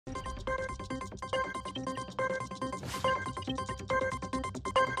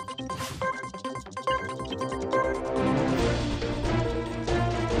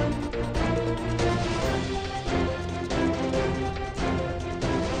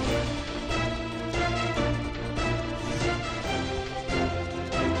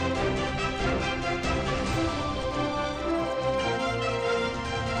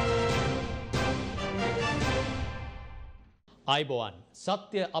आयबोवान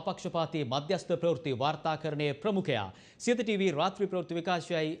सत्य अपक्षपाती मध्यस्थ प्रवृत्ति वार्ताकरणे प्रमुखया सियත टीवी रात्रि प्रवृत्ति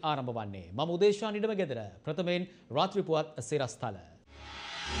विकासයයි ආරම්භ වන්නේ මම උදේශා නිඩම ගෙදර ප්‍රථමයෙන් රාත්‍රී පුවත් සිරස්තල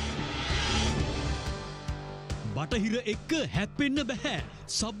බටහිර එක්ක හැප්පෙන්න බෑ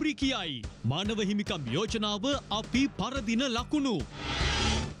සබ්රි කියයි මානව හිමිකම් යෝජනාව අපි පරදින ලකුණු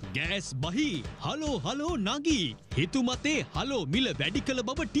ගෑස් බහි හලෝ හලෝ නගී හිතුමතේ හලෝ මිල වැඩි කළ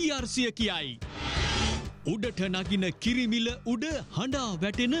බව TRC කියයි උඩට නගින කිරිමිල උඩ හඬා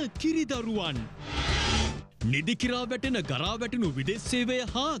වැටෙන කිරිදරුවන්. නිදිකිරා වැටෙන ගරා වැටුණු විදේශ සේවය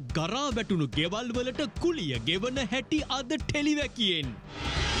හා ගරා වැටුණු ගෙවල් වලට කුලිය ගෙවන හැටි අද ටෙලිවැකියෙන්.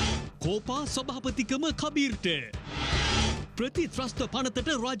 කෝපා සභාපතිකම කබීර්ට. ප්‍රතිත්‍රස්ත පනතට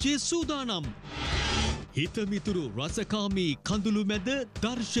රජයේ සූදානම්. හිතමිතුරු රසකාමී කඳුළු මැද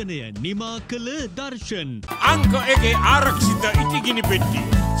දර්ශනය නිමා කළ දර්ශන්. අංක එකේ ආරක්ෂිත ඉටිගිනි පෙට්ටි.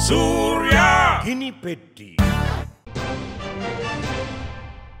 සූර්යා ගිනි පෙට්ටි.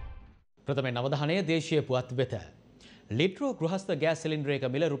 ප්‍රථමයෙන් අවධානය දේශීය පුවත් වෙත. ලිට්‍රෝ ගෘහස්ත ගෑස් සිලින්ඩරයක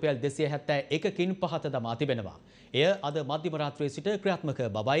මිල රුපියල් 271කින් පහත දමා තිබෙනවා. එය අද මධ්‍යම රාත්‍රියේ සිට ක්‍රියාත්මක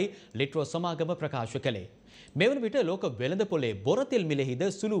බවයි ලිට්‍රෝ සමාගම ප්‍රකාශ කළේ. මෙවන විට ලෝක වෙළඳපොලේ බොරතෙල් මිලෙහිද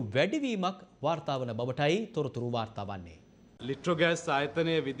සුළු වැඩිවීමක් වාර්තා වන බවටයි තොරතුරු වාර්තා වන්නේ. ලිට්‍රෝ ගෑස්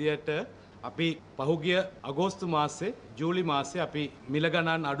ආයතනයේ විදියට අපි පහුගිය අගෝස්තු මාසේ ජූලි මාසේ අපි මිල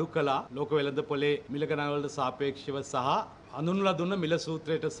ගණන් අඩු කළා ලෝක වෙළඳපොලේ මිල ගණන් වලට සාපේක්ෂව සහ අඳුන්ලා දුන්න මිල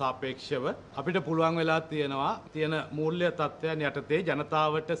සූත්‍රයට සාපේක්ෂව අපිට පුළුවන් වෙලා තියෙන මූල්‍ය තත්ත්වයන් යටතේ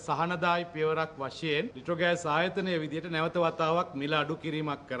ජනතාවට සහනදායි පියවරක් වශයෙන් ලිට්‍රෝ ගෑස් ආයතනයේ විදියට නැවත වතාවක් මිල අඩු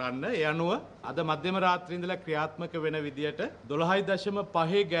කිරීමක් කරන්න. ඒ අනුව අද මධ්‍යම රාත්‍රියේ ඉඳලා ක්‍රියාත්මක වෙන විදියට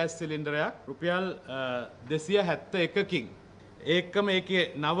 12.5 ගෑස් සිලින්ඩරයක් රුපියල් 271කින් ඒකම ඒකේ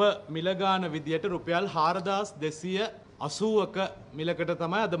නව මිල ගාන විදියට රුපියල් 4280ක මිලකට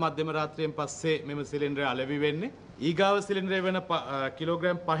තමයි අද මධ්‍යම රාත්‍රියෙන් පස්සේ මෙම සිලින්ඩරය අලෙවි වෙන්නේ. ඊගාව සිලින්ඩරය වෙන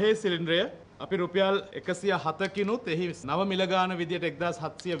කිලෝග්‍රෑම් 5 සිලින්ඩරය අපි රුපියල් 107කිනුත් එහි නව මිල ගාන විදියට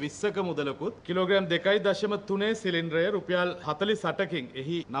 1720ක මුදලකුත් කිලෝග්‍රෑම් 2.3 සිලින්ඩරය රුපියල් 48කින්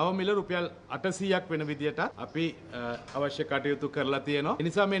එහි නව මිල රුපියල් 800ක් වෙන විදියට අපි අවශ්‍ය කටයුතු කරලා තියෙනවා. ඒ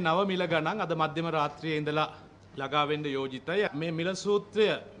නිසා මේ නව මිල ගණන් අද මධ්‍යම රාත්‍රියේ ඉඳලා ලගා වෙන්න යෝජිතයි. මේ මිල සූත්‍රය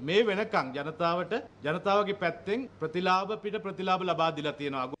මේ වෙනකන් ජනතාවගේ පැත්තෙන් ප්‍රතිලාභ පිට ප්‍රතිලාභ ලබා දීලා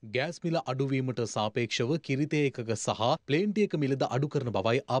තියෙනවා. ගෑස් මිල අඩුවීමට සාපේක්ෂව කිරිතේ එකක සහ ප්ලේන්ටි එක මිලද අඩු කරන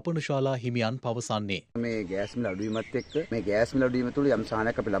බවයි ආපනශාලා හිමියන් පවසන්නේ. මේ ගෑස් මිල අඩුවීමත් එක්ක මේ ගෑස් මිල අඩුවීම තුළ යම්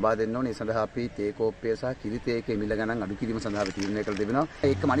සහනයක් අපි ලබා දෙන්න ඕනේ. ඒ සඳහා අපි තේ කෝප්පය සහ කිරිතේ එකේ මිල ගණන් අඩු කිරීම සඳහා අපි තීරණය කළ දෙනවා.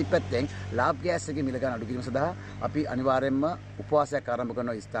 ඒකම අනිත් පැත්තෙන් ලාබ් ගෑස් එකේ මිල ගණන් අඩු කිරීම සඳහා අපි අනිවාර්යයෙන්ම උපවාසයක් ආරම්භ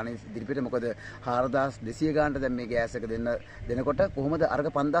කරනවා ස්ථානයේ ඉදිරිපිට. මොකද 4200 ගානට දැන් මේ ගෑස් එක දෙනකොට කොහොමද අරක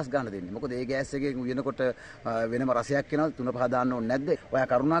 5000 ගාන දෙන්නේ? මොකද ඒ ගෑස් එකේ උයනකොට වෙනම රසයක් එනවා. 3-5 දාන්න ඕනේ නැද්ද? ඔයා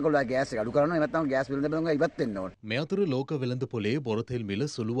කරුණාකරලා ඔයා ගෑස් එක අඩු කරනවා. එහෙම නැත්නම් ගෑස් බිල දෙන්න ඉවත් වෙන්න ඕනේ. මේ අතර ලෝක වෙළඳපොලේ බොරතෙල් මිල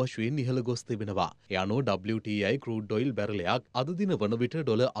සුළු වශයෙන් ඉහළ ගොස් තිබෙනවා. ඒ අනුව WTI ක්‍රූඩ් ඔයිල් බැරලයක් අද දින වන විට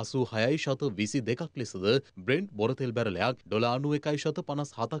 $86.22ක් ලෙසද බ්‍රෙන්ට් බොරතෙල් බැරලයක්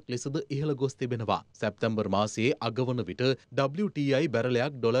 $91.57ක් ලෙසද ඉහළ ගොස් තිබෙනවා. සැප්තැම්බර් මාසයේ අගවන විට WTI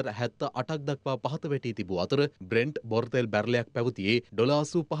බැරලයක් $78ක් දක්වා පහත වැටී තිබූ අතර බ්‍රෙන්ට් බොරතෙල් බැරලයක් පැවතියේ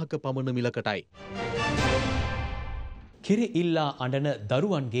 $85ක පමණ මිලකටයි. කිරි ඉල්ලා අඬන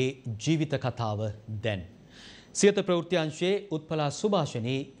දරුවන්ගේ ජීවිත කතාව දැන්. සියත ප්‍රවෘත්ති අංශයේ උත්පලා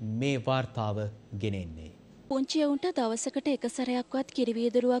සුභාෂිනී මේ වාර්තාව ගෙනෙන්නේ. පුංචි උන්ට දවසකට එක සැරයක්වත් කිරි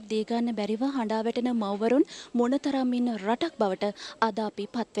වීදුරුවක් දී ගන්න බැරිව හඬා වැටෙන මව්වරුන් මොනතරම් ඉන්න රටක් බවට අද අපි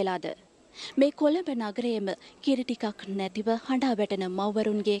පත් වෙලාද? මේ කොළඹ නගරයේම කිරි ටිකක් නැතිව හඬා වැටෙන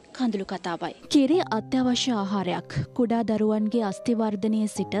මව්වරුන්ගේ කඳුළු කතාවයි. කිරි අත්‍යවශ්‍ය ආහාරයක්. කුඩා දරුවන්ගේ අස්ථි වර්ධනයේ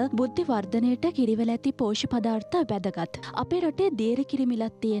සිට බුද්ධි වර්ධනයට කිරිවල ඇති පෝෂ්‍ය පදාර්ථ වැදගත්. අපේ රටේ දේරකිරි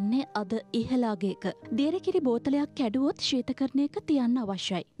මිලක් තියෙන්නේ අද ඉහළ අගයක. දේරකිරි බෝතලයක් කැඩුවොත් ශීතකරණයක තියන්න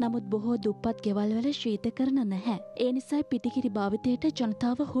අවශ්‍යයි. නමුත් බොහෝ දුප්පත් ගෙවල් වල ශීතකරණ නැහැ. ඒ නිසායි පිටිකිරි භාවිතයට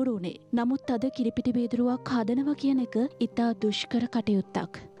ජනතාව හුරු වුණේ. නමුත් අද කිරිපිටි වීදුරුවක් හදනවා කියන එක ඉතා දුෂ්කර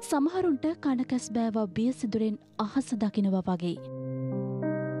කටයුත්තක්. සමහරුන්ට කනකැස් බෑවා බිය සිදුරෙන් අහස දකිනවා වගේ.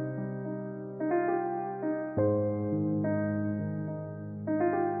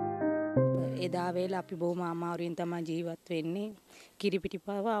 එදා වේල අපි බොහොම අමාරුවෙන් තමයි ජීවත් වෙන්නේ. කිරිපිටි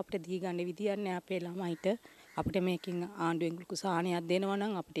පාවා අපිට දී ගන්න විදියක් නෑ අපේ ළමයිට. අපිට මේකෙන් ආණ්ඩුවෙන් ලොකු සහනයක් දෙනවා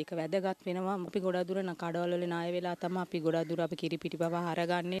නම් අපිට ඒක වැදගත් වෙනවා. අපි ගොඩක් දුර කඩවල වල ණය වෙලා තමයි අපි ගොඩක් දුර අපි කිරි පිටි පව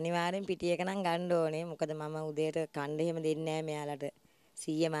අරගන්නේ. අනිවාර්යෙන් පිටි එක නම් ගන්න ඕනේ. මොකද මම උදේට කන්න එහෙම දෙන්නේ නැහැ මෙයාලට.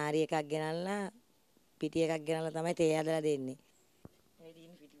 100 මාරි එකක් ගෙනල්ලා පිටි එකක් ගෙනල්ලා තමයි තේ හදලා දෙන්නේ. මේ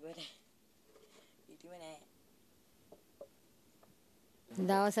දින පිටිම නැහැ.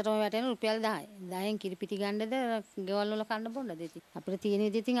 දවසටම වැටෙන රුපියල් 10යි. 10න් කිරි පිටි ගන්නද ගෙවල් වල කන්න බොන්නද ඉතින්. අපිට තියෙන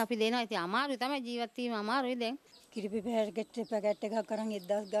විදිහට අපි දෙනවා. ඉතින් අමාරුයි තමයි ජීවත් වීම අමාරුයි දැන්. කිරි පැකට් එකක් අරන්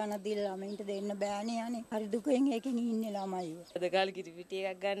 1000 ගාණක් දීලා ළමයින්ට දෙන්න බෑනේ යන්නේ. හරි දුකෙන් ඒකෙන් ඉන්නේ ළමයිව. අද කාලේ කිරි පිටි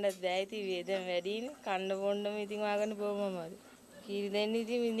එකක් ගන්නත් බෑ ඉතින් වේදම වැඩිනේ. කන්න බොන්නම ඉතින් වාගන්න බොහොම අමාරුයි. කිරි දෙන්න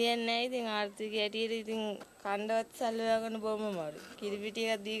ඉතින් විඳියන්නේ නැහැ ඉතින් ආර්ථික ඇටියට ඉතින් කණ්ඩවත් සල්ලි වාගන්න බොහොම අමාරුයි. කිරි පිටි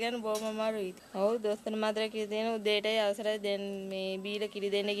එකක් දී ගන්න බොහොම අමාරුයි. ඔව් දොස්තර මාත්‍ර කිරි දෙන උදේටයි අවසරයි දැන් මේ බීලා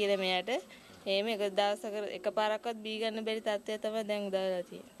කිරි දෙන්න කියලා මෙයාට. එහෙම එක දවසක එකපාරක්වත් බී ගන්න බැරි තත්ත්වය තමයි දැන් උදාලා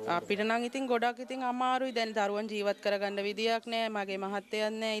තියෙන්නේ. අපිට නම් ඉතින් ගොඩක් ඉතින් අමාරුයි. දැන් දරුවන් ජීවත් කරගන්න විදියක් නැහැ. මගේ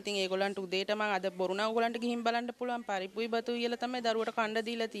මහත්තයත් නැහැ. ඉතින් ඒගොල්ලන්ට උදේට මම අද බොරුණා ඕගොල්ලන්ට ගිහින් බලන්න පුළුවන් පරිප්පුයි බතු කියලා තමයි දරුවට කණ්ඩ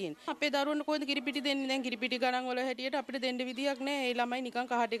දීලා තියෙන්නේ. අපේ දරුවන්ට කොහෙද කිරිපිටි දෙන්නේ? දැන් කිරිපිටි ගණන් වල හැටියට අපිට දෙන්න විදියක් නැහැ. ඒ ළමයි නිකන්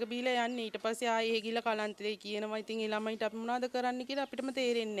කහට එක බීලා යන්නේ. ඊට පස්සේ ආයේ ඒ ගිහලා කලන්තේ කියනවා. ඉතින් ඒ ළමයිට අපි මොනවද කරන්න කියලා අපිටම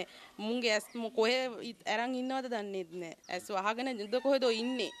තේරෙන්නේ නැහැ. මුන්ගේ ඇස් කොහෙ අරන් ඉන්නවද දන්නේ නැහැ. ඇස් වහගෙන ඉඳ කොහෙද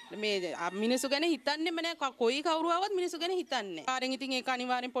ඉන්නේ? මේ මිනිස්සු ගැන හිතන්නේම නැහැ. කොයි කවුරු ආවත් මිනිස්සු ගැන හිතන්නේ. කාරෙන් ඉතින් ඒක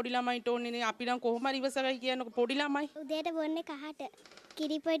අනිවාර්යෙන් පොඩි ළමයිට ඕනේ නේ. අපි නම් කොහොම හරි ඉවසගයි කියනකො පොඩි ළමයි. උදේට බොන්නේ කහට.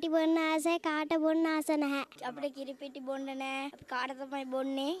 කිරිපිටි බොන්න ආසයි කාට බොන්න ආස නැහැ. අපිට කිරිපිටි බොන්න නැහැ. අපි කාට තමයි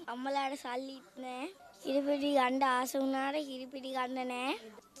බොන්නේ. අම්මලාට සල්ලිත් නැහැ. කිරිපිටි ගන්න ආස වුණාට කිරිපිටි ගන්න නැහැ.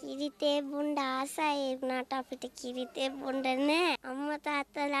 කිරිතේ බොන්න ආසයි වුණාට අපිට කිරිතේ බොන්න නැහැ. අම්මා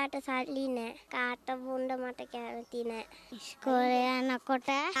තාත්තලාට සල්ලි නැහැ. කාට බොන්න මට කැමති නැහැ. ඉස්කෝලේ යනකොට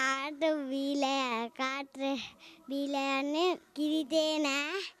කාට බීලා යන්නේ කිරිතේ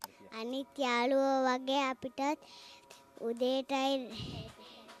නැහැ. අනිත් යාළුවෝ වගේ අපිටත් උදේටයි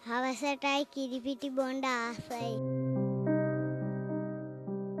හවසටයි කිරිපිටි බොන්න ආසයි.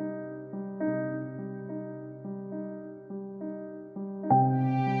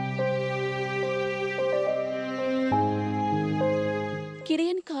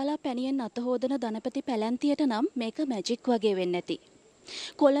 කිරියෙන් කාලා පැණියෙන් අත හොදන ධනපති පැලැන්තියට නම් මේක මැජික් වගේ වෙන්නේ නැති.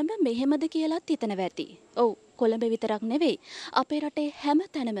 කොළඹ මෙහෙමද කියලාත් හිතනවා ඇති. ඔව් කොළඹ විතරක් නෙවෙයි අපේ රටේ හැම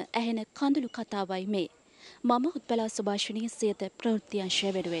තැනම ඇහෙන කඳුළු කතාවයි මේ. මම උත්පලා සුභාෂිනී සියත ප්‍රවෘත්ති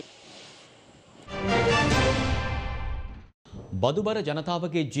අංශය වෙනුවෙන්. බදුබර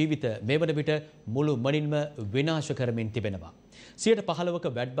ජනතාවගේ ජීවිත මේ වන විට මුළු මනින්ම විනාශ කරමින් තිබෙනවා.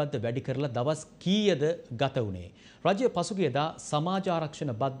 15%ක වැඩබද්ද වැඩි කරලා දවස් කීයද ගත වුණේ. රජය පසුගියදා සමාජ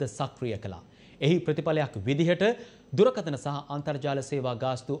ආරක්ෂණ බද්ද සක්‍රිය කළා. එහි ප්‍රතිඵලයක් විදිහට දුරකථන සහ අන්තර්ජාල සේවා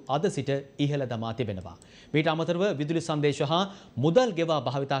ගාස්තු අද සිට ඉහළ දමා තිබෙනවා. මීට අමතරව විදුලි සංදේශ හා මුදල් ගෙවා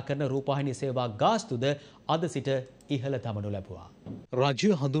භාවිතා කරන රූපවාහිනී සේවා ගාස්තුද අද සිට ඉහළ දමනු ලැබුවා. රජය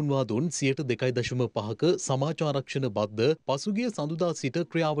හඳුන්වා දුන් 2.5ක සමාජාරක්ෂණ බද්ද පසුගිය සඳුදා සිට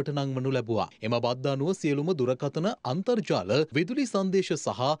ක්‍රියාවට නංවනු ලැබුවා. එම බද්ද අනුව සියලුම දුරකථන අන්තර්ජාල විදුලි සංදේශ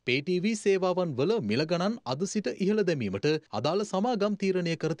සහ PTV සේවාවන් වල මිල ගණන් අද සිට ඉහළ දැමීමට අදාළ සමාගම්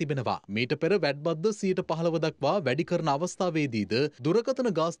තීරණය කර තිබෙනවා. මීට පෙර වැඩ බද්ද 15% දක්වා වැඩි කරන අවස්ථාවේදීද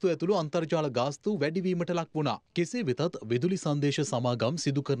දුරකථන ගාස්තු ඇතුළු අන්තර්ජාල ගාස්තු වැඩිවීමට ලක් වුණා. කෙසේ වෙතත් විදුලි සංදේශ සමාගම්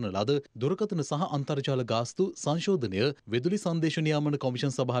සිදු කරන ලද දුරකථන සහ අන්තර්ජාල ගාස්තු සංශෝධනය විදුලි සංදේශ නියාමන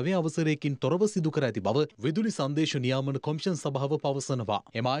කොමිෂන් සභාවේ අවසරයකින් තොරව සිදු කර ඇති බව විදුලි සංදේශ නියාමන කොමිෂන් සභාව පවසනවා.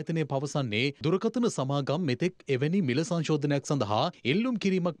 එම ආයතනය පවසන්නේ දුරකථන සමාගම් මෙතෙක් එවැනි මිල සංශෝධනයක් සඳහා එල්ලුම්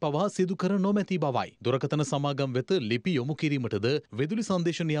කිරීමක් පවා සිදු කර නොමැති බවයි. දුරකථන සමාගම් වෙත ලිපි යොමු කිරීමටද විදුලි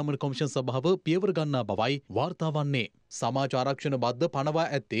සංදේශ නියාමන කොමිෂන් සභාව පියවර ගන්නා බවයි වාර්තා වන්නේ. සමාජ ආරක්ෂණ බද්ද පනවා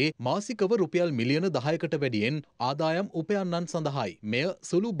ඇත්තේ මාසිකව රුපියල් මිලියන 10කට වැඩියෙන් ආදායම් උපයන්නන් සඳහායි. මෙය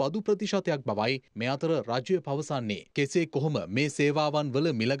සුළු බදු ප්‍රතිශතයක් බවයි මේ අතර රජය පවසන්නේ. කෙසේ කොහොම මේ සේවාවන්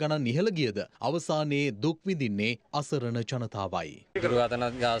වල මිල ගණන් ඉහළ ගියද අවසානයේ දුක් විඳින්නේ අසරණ ජනතාවයි. දුරකථන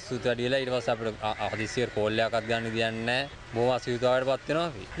ගාස්තුත් වැඩිලා ඊට පස්සේ අපිට හදිසියෙ කෝල් එකක්වත් ගන්න දෙන්නේ නැහැ. බොහොම අසීතුතාවයටපත් වෙනවා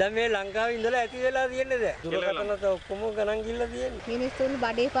අපි. දැන් මේ ලංකාවේ ඉඳලා ඇති වෙලා තියෙන්නේ දැන්. දුරකථනත් ඔක්කොම ගණන් ගිල්ල තියෙන්නේ. මිනිස්සුන්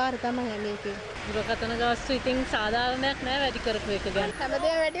බඩේ පාර තමයි යන්නේ ඉතින්. දුරකථන ගාස්තු ඉතින් සාධාරණයක් නෑ වැඩි කරපු එක ගැන.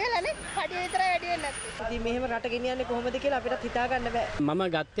 හැමදේම වැඩි වෙලානේ. කඩිය විතරයි වැඩි වෙන්නේ නැත්තේ. ඉතින් මෙහෙම රට ගෙනියන්නේ කොහොමද කියලා අපිට හිතා ගන්න බෑ. මම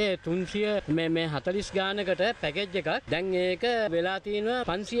ගත්තේ 300 මේ 40 ගානකට පැකේජ් එකක්. දැන් ඒක වෙලා තියෙනවා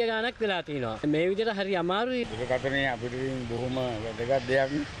 500 ගානක් වෙලා තියෙනවා. මේ විදිහට හරි අමාරුයි. දුරකථනයේ අපිට බොහොම වැදගත්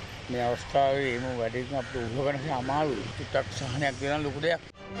දෙයක්. මේ අවස්ථාවේ එමු වැඩිම අපිට උහුල ගන්න අමාරුයි. ටිකක් සහනයක් දෙන ලොකු දෙයක්.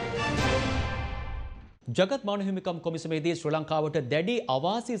 ජගත් මානව හිමිකම් කොමිසමේදී ශ්‍රී ලංකාවට දැඩි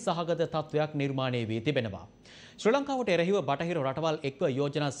අවාසි සහගත තත්ත්වයක් නිර්මාණය වී තිබෙනවා. ශ්‍රී ලංකාවට එරෙහිව බටහිර රටවල් එක්ව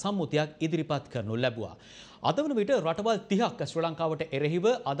යෝජනා සම්මුතියක් ඉදිරිපත් කරනු ලැබුවා. අද වන විට රටවල් 30ක් ශ්‍රී ලංකාවට එරෙහිව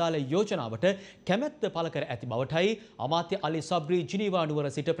අදාළ යෝජනාවට කැමැත්ත පළ කර ඇති බවටයි අමාත්‍ය අලි සබ්රි ජිනීවා නුවර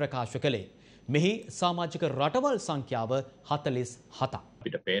සිට ප්‍රකාශ කළේ. මෙහි සමාජික රටවල් සංඛ්‍යාව 47ක්.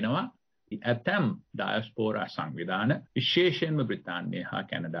 අපිට පේනවා ඇතැම් ඩයස්පෝරා සංවිධාන විශේෂයෙන්ම බ්‍රිතාන්‍යය හා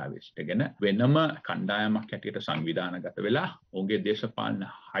කැනඩාව ඉස්ටගෙන වෙනම කණ්ඩායමක් හැටියට සංවිධානගත වෙලා ඔවුන්ගේ දේශපාලන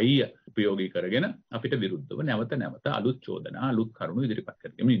හයිය උපයෝගී කරගෙන අපිට විරුද්ධව නැවත නැවත අලුත් චෝදනා අලුත් කරුණු ඉදිරිපත්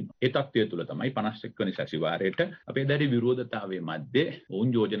කරගෙන ඉන්නවා. ඒ තත්ත්වය තුළ තමයි 51 වෙනි සැසිවාරයට අපේ දැඩි විරෝධතාවයේ මැද්දේ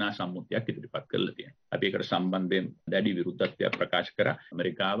ඔවුන් යෝජනා සම්මුතියක් ඉදිරිපත් කරලා තියෙනවා. අපි ඒකට සම්බන්ධයෙන් දැඩි විරුද්ධත්වයක් ප්‍රකාශ කරා.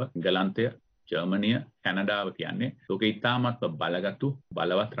 ඇමරිකාව, එංගලන්තය, ජර්මනිය, කැනඩාව කියන්නේ ලෝකෙ ඉතාමත්ම බලගතු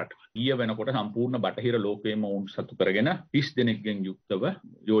බලවත් රටවල්. ඊය වෙනකොට සම්පූර්ණ බටහිර ලෝකයේම වුන් සතු කරගෙන 30 දෙනෙක්ගෙන් යුක්තව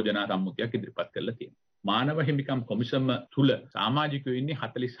යෝජනා සම්මුතියක් ඉදිරිපත් කරලා තියෙනවා. මානව හිමිකම් කොමිසම තුල සමාජිකයෝ ඉන්නේ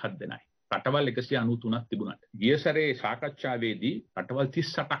 47 දෙනයි. රටවල් 193ක් තිබුණාට. ගිය සැරේ සාකච්ඡාවේදී රටවල්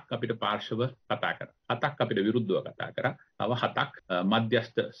 38ක් අපිට පාර්ශව කතා කරා. 7ක් අපිට විරුද්ධව කතා කරා. තව 7ක්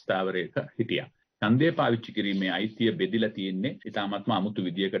මධ්‍යස්ථ ස්ථාවරයක හිටියා. ඡන්දය පාවිච්චි කිරීමේ අයිතිය බෙදිලා තියෙන්නේ ඉතාමත්ම අමුතු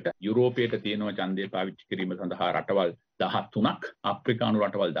විදියකට. යුරෝපයට තියෙනවා ඡන්දය පාවිච්චි කිරීම සඳහා රටවල් 13ක්, අප්‍රිකානු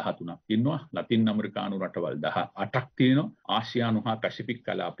රටවල් 13ක් ඉන්නවා, ලතින් ඇමරිකානු රටවල් 18ක් තියෙනවා, ආසියානු හා පැසිෆික්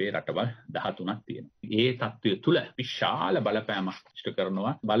කලාපයේ රටවල් 13ක් තියෙනවා. ඒ තත්ත්වය තුල විශාල බලපෑමක් ඉෂ්ට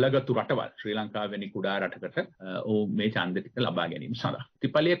කරනවා බලගතු රටවල් ශ්‍රී ලංකාව වැනි කුඩා රටකට මේ ඡන්ද ටික ලබා ගැනීම සඳහා.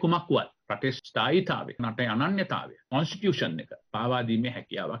 ප්‍රතිඵලය කුමක් වුවත් රටේ ස්ථායීතාවය, රටේ අනන්‍යතාවය, කොන්ස්ටිටියුෂන් එක පාවා දීමේ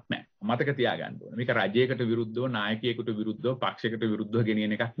හැකියාවක් නැහැ. මතක තියාගන්න ඕනේ. මේක රජයකට විරුද්ධව, නායකයෙකුට විරුද්ධව, පක්ෂයකට විරුද්ධව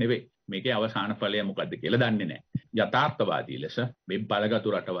ගෙනියන එකක් නෙවෙයි. මේකේ අවසාන ඵලය මොකද්ද කියලා දන්නේ නැහැ. යථාර්ථවාදී ලෙස මේ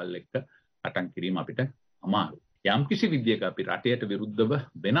බලගතු රටවල් එක්ක අටන් කිරීම අපිට අමාරුයි. යම්කිසි විදියක අපි රටයට විරුද්ධව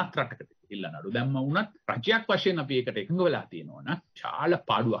වෙනත් රටකට ඉල්ල නඩු දැම්ම වුණත් රජයක් වශයෙන් අපි ඒකට එකඟ වෙලා තියෙනවා නම් ශාල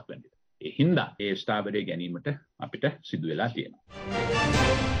පාඩුවක් වෙන්නේ. ඒ හින්දා ඒ ස්ථාවරය ගැනීමට අපිට සිදු වෙලා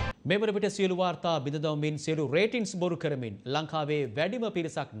තියෙනවා. මෙවර විට සියලු වාර්තා බිඳදවමින් සියලු රේටින්ස් බොරු කරමින් ලංකාවේ වැඩිම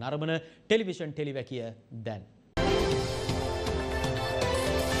පිරිසක් නරඹන ටෙලිවිෂන් ටෙලිවැකිය දැන්.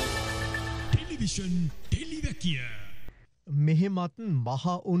 ටෙලිවිෂන් ටෙලිවැකිය. මෙහෙමත්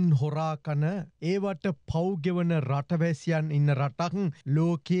මහඋන් හොරා කන ඒවට පව්ගෙවන රටවැසියන් ඉන්න රටක්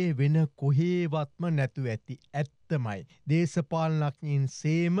ලෝකයේ වෙන කොහේවත්ම නැතු ඇති. ඇත්තමයි. දේශපාලනඥයින්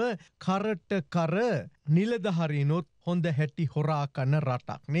සේම කරට කර නිලධහරිනොත් හොඳ හැටි හොරා කන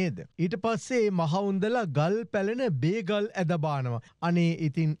රටක් නේද. ඊට පස්සේ මහවුන්දලා ගල් පැලෙන බේගල් ඇදබානව. අනේ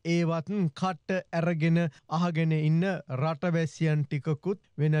ඉතින් ඒවත් කට්ට ඇරගෙන අහගෙන ඉන්න රටවැසියන් ටිකකුත්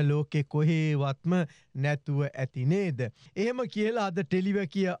වෙන ලෝකෙ කොහේවත්ම නැතුව ඇති නේද. එහෙම කියලා අද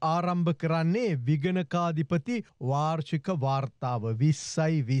ටෙලිවැකිය ආරම්භ කරන්නේ විගණකාධිපති වාර්ෂික වාර්තාව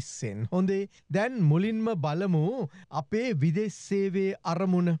 2020. හොඳේ දැන් මුලින්ම බලමු අපේ විදෙස් සේවයේ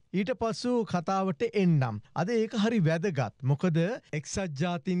අරමුණ. ඊට පසු කතාවට එන්නම්. අද ඒක හරි වැදගත්. මොකද එක්සත්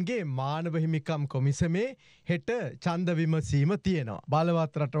ජාතීන්ගේ මානව හිමිකම් කොමිසමේ හෙට ඡන්ද විමසීම තියෙනවා.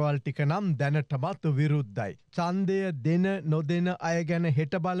 බලවත් රටවල් ටික නම් දැනටමත් විරුද්ධයි. ඡන්දය දෙන නොදෙන අය ගැන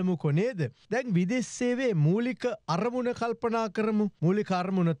හෙට බලමුකෝ නේද? දැන් විදෙස් සේවයේ මූලික අරමුණ කල්පනා කරමු. මූලික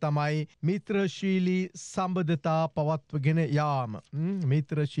අරමුණ තමයි මිත්‍රශීලී සම්බන්ධතා පවත්වගෙන යාම.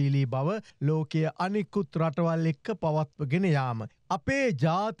 මිත්‍රශීලී බව ලෝකයේ අනිකුත් රටවල් එක්ක පවත්වගෙන යාම. අපේ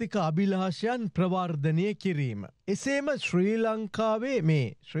ජාතික අභිලාෂයන් ප්‍රවර්ධනය කිරීම. එසේම ශ්‍රී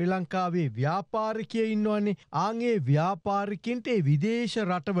ලංකාවේ ව්‍යාපාරිකයෝ ඉන්නවනේ. ආන්ගේ ව්‍යාපාරිකින්ට විදේශ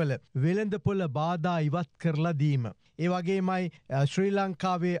රටවල වෙළඳපොළ බාධා ඉවත් කරලා දීම. ඒ වගේමයි ශ්‍රී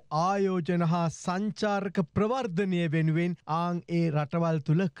ලංකාවේ ආයෝජන හා සංචාරක ප්‍රවර්ධනය වෙනුවෙන් ආන් ඒ රටවල්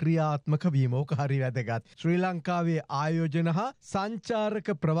තුළ ක්‍රියාත්මක වීම. ඕක හරි වැදගත්. ශ්‍රී ලංකාවේ ආයෝජන හා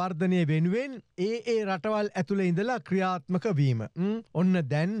සංචාරක ප්‍රවර්ධනය වෙනුවෙන් ඒ රටවල් ඇතුළේ ඉඳලා ක්‍රියාත්මක වීම. ඔන්න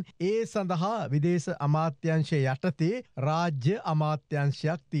දැන් ඒ සඳහා විදේශ අමාත්‍යංශය යටතේ රාජ්‍ය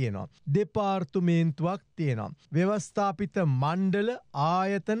අමාත්‍යංශයක් තියෙනවා. දෙපාර්තමේන්තුවක් තියෙනවා. ව්‍යවස්ථාපිත මණ්ඩල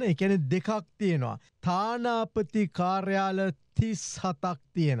ආයතන එකන දෙකක් තියෙනවා. තානාපති කාර්යාල 37ක්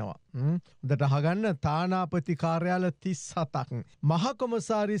තියෙනවා. හොඳට අහගන්න තානාපති කාර්යාල 37ක්.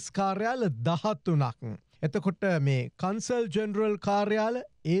 මහකොමසාරිස් කාර්යාල 13ක්. එතකොට මේ කන්සල් ජෙනරල් කාර්යාල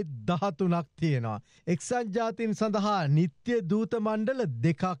ඒ 13ක් තියෙනවා. එක්සත් ජාතීන් සඳහා නිත්‍ය දූත මණ්ඩල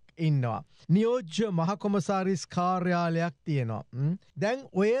 2ක් ඉන්නවා. නියෝජ්‍ය මහකොමසාරිස් කාර්යාලයක් තියෙනවා. දැන්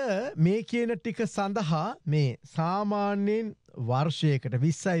ඔය මේ කියන ටික සඳහා මේ සාමාන්‍යයෙන් වර්ෂයකට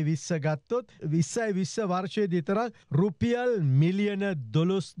 2020 ගත්තොත් 2020 වර්ෂයේ විතරක් රුපියල් මිලියන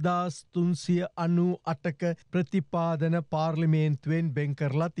 12398ක ප්‍රතිපාදන පාර්ලිමේන්තුවෙන් බෙන්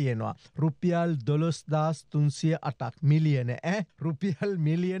කරලා තියෙනවා. රුපියල් 12308ක් මිලියන රුපියල්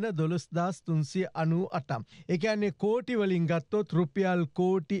මිලියන 12398. ඒ කියන්නේ කෝටි වලින් ගත්තොත් රුපියල්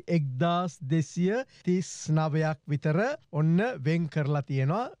කෝටි 1239ක් විතර ඔන්න වෙන් කරලා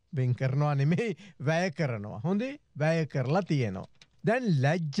තියෙනවා. වෙන් කරනවා නෙමෙයි වැය කරනවා. හොඳේ වැය කරලා තියෙනවා. දැන්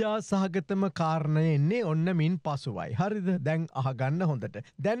ලැජ්ජා සහගතම කාරණය එන්නේ ඔන්න මින් පසුවයි. හරිද? දැන් අහගන්න හොඳට.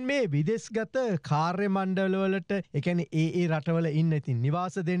 දැන් මේ විදේශගත කාර්ය මණ්ඩලවලට ඒ කියන්නේ ඒ රටවල ඉන්න ඉතින්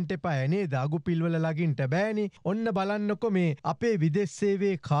නිවාස දෙන්න එපා නේද? අගුපිල්වල ලගින්ට බෑනේ. ඔන්න බලන්නකො මේ අපේ විදේශ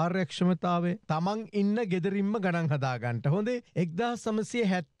සේවයේ කාර්යක්ෂමතාවය තමන් ඉන්න ගෙදරින්ම ගණන් හදා ගන්නට. හොඳේ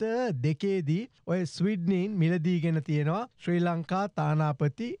 1972 දී ඔය ස්විඩ්නීන් මිලදීගෙන තියෙනවා ශ්‍රී ලංකා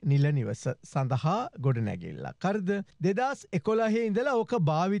තානාපති නිල නිවස සඳහා ගොඩනැගිල්ලක්. හරිද? 2011 ඉඳලා ඕක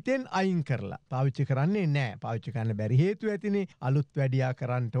භාවිතෙන් අයින් කරලා පාවිච්චි කරන්නේ නැහැ. පාවිච්චි කරන්න බැරි හේතුව ඇතිනේ. අලුත් වැඩියා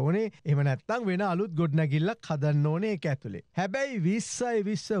කරන්න ඕනේ. එහෙම නැත්නම් වෙන අලුත් ගොඩනැගිල්ලක් හදන්න ඕනේ ඒක ඇතුලේ. හැබැයි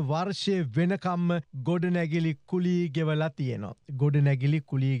 2020 වර්ෂයේ වෙනකම්ම ගොඩනැගිලි කුලී ගෙවලා තියෙනවා. ගොඩනැගිලි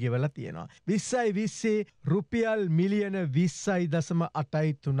කුලී ගෙවලා තියෙනවා. 2020 රුපියල් මිලියන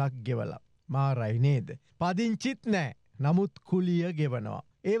 20.83ක් ගෙවලා. මාරයි නේද? පදිංචිත් නැහැ. නමුත් කුලිය ගෙවනවා.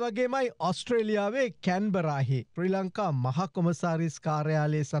 ඒ වගේමයි ඔස්ට්‍රේලියාවේ කැන්බරාහි ශ්‍රී ලංකා මහා කොමසාරිස්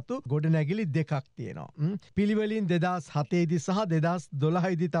කාර්යාලයේ සතු ගොඩනැගිලි දෙකක් තියෙනවා. පිළිවෙලින් 2007 දී සහ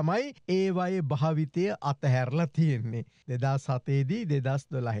 2012 දී තමයි ඒවායේ භාවිතය අතහැරලා තියෙන්නේ. 2007 දී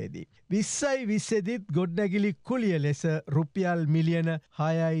 2012 දී. 2020 දීත් ගොඩනැගිලි කුලිය ලෙස රුපියල් මිලියන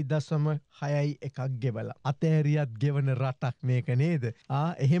 6.61ක් ගෙවලා. අතහැරියත් ගෙවන රටක් මේක නේද?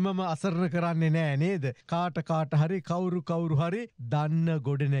 එහෙමම අසරණ කරන්නේ නෑ නේද? කාට හරි කවුරු හරි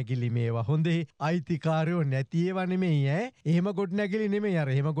දන්න ගොඩනැගිලි මේවා. හොඳේ අයිතිකාරයෝ නැති ඒවා නෙමෙයි එහෙම ගොඩනැගිලි නෙමෙයි. අර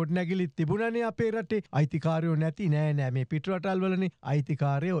එහෙම ගොඩනැගිලි තිබුණනේ අපේ රටේ. අයිතිකාරයෝ නැති නෑ මේ පිටරටල් වලනේ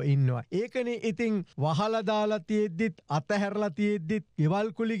අයිතිකාරයෝ ඉන්නවා. ඒකනේ ඉතින් වහලා දාලා තියෙද්දිත් අතහැරලා තියෙද්දිත්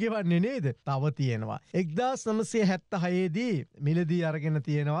ගෙවල් කුලි ගෙවන්නේ නේද? තව තියෙනවා. 1976 දී මිලදී අරගෙන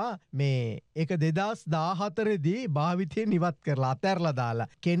තියෙනවා මේ ඒක 2014 දී භාවිතයෙන් ඉවත් කරලා අතහැරලා දාලා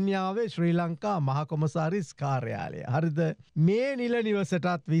කෙන්යාවේ ශ්‍රී ලංකා මහා කොමසාරිස් කාර්යාලය. හරිද? මේ නිල නිවසටත්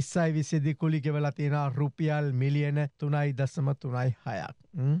 2020 දී කුලි ගෙවලා තියෙනවා රුපියල් මිලියන 3.36ක්.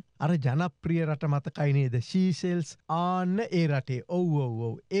 අර ජනප්‍රිය රට මතකයි නේද? සීෂෙල්ස්. ආන්න ඒ රටේ.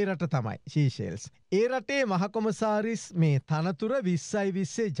 ඔව් ඒ රට තමයි සීෂෙල්ස්. ඒ රටේ මහා කොමසාරිස් මේ තනතුර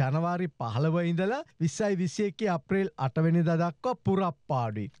 2020 ජනවාරි 15 ඉඳලා 2021 අප්‍රේල් 8 වෙනිදා දක්වා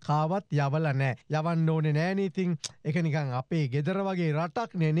පුරප්පාඩුයි. කාවත් යවලා නැහැ. යවන්න ඕනේ නෑනේ ඉතින්. ඒක නිකන් අපේ ගෙදර වගේ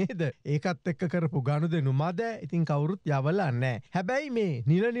රටක් නේද? ඒකත් එක්ක කරපු ගනුදෙනු මැද ඉතින් කවුරුත් යවලා නැහැ. හැබැයි මේ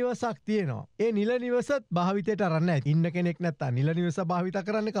නිල නිවසක් තියෙනවා. ඒ නිල නිවසත් භාවිතයට අරන් නැහැ. ඉන්න කෙනෙක් නැත්තම් නිල නිවස භාවිත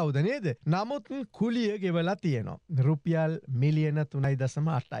කරන්නේ කවුද නේද? නමුත් කුලිය ගෙවලා තියෙනවා. රුපියල් මිලියන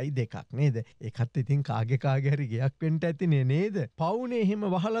 3.82ක් නේද? ඒකත් ඉතින් කාගේ හරි ගයක් වෙන්න ඇතිනේ නේද? පවුනේ එහෙම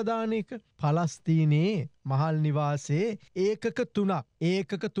වහලා දාන එක. පලස්තීනයේ මහල් නිවාසේ ඒකක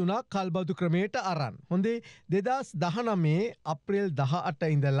 3ක් කල්බදු ක්‍රමයට අරන්. හොඳේ 2019 අප්‍රේල් 18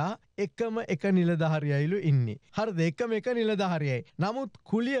 ඉඳලා එකම එක නිලධාරියයිලු ඉන්නේ. හරිද? එකම එක නිලධාරියයි. නමුත්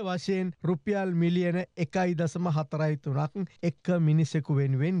කුලිය වශයෙන් රුපියල් මිලියන 1.43ක් එක මිනිසෙකු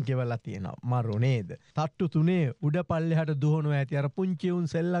වෙනුවෙන් ගෙවලා තියෙනවා. මරු නේද? තට්ටු 3 උඩ පල්ලෙහාට දුවනවා ඇති. අර පුංචි උන්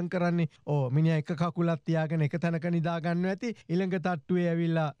සෙල්ලම් කරන්නේ. මිනිහා එක කකුලක් තියාගෙන එක තැනක නිදා ගන්නවා ඇති. ඊළඟ තට්ටුවේ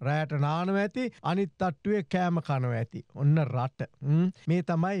ඇවිල්ලා රැයට නානවා ඇති. අනිත් තට්ටුවේ කෑම කනවා ඇති. ඔන්න රට. මේ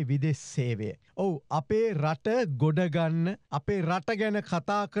තමයි විදේශ සේවය. අපේ රට ගොඩ ගන්න, අපේ රට ගැන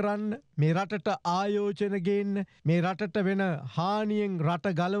කතා කරන්න, මේ රටට ආයෝජන ගේන්න, මේ රටට වෙන හානියෙන්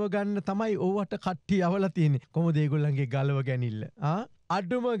රට ගලව ගන්න තමයි ඕවට කට්ටිය අවලා තියෙන්නේ. කොහොමද ඒගොල්ලන්ගේ ගලව ගැනිල්ල?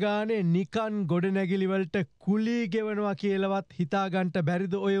 අඩුම ගානේ නිකන් ගොඩනැගිලි වලට කුලී ගෙවනවා කියලාවත් හිතා ගන්නට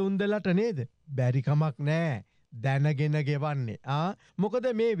බැරිද ඔය උන්දලට නේද? බැරි කමක් නෑ. දැනගෙන ගෙවන්නේ. මොකද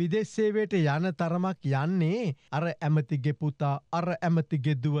මේ විදේශ සේවයට යන තරමක් යන්නේ අර ඇමතිගේ පුතා, අර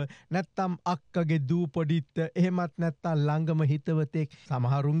ඇමතිගේ දුව, නැත්තම් අක්කගේ දූ පොඩිත්, එහෙමත් නැත්තම් ළඟම හිතවතෙක්,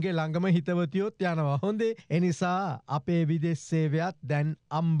 සමහරුන්ගේ ළඟම හිතවතියොත් යනවා. හොඳේ. ඒ නිසා අපේ විදේශ සේවයත් දැන්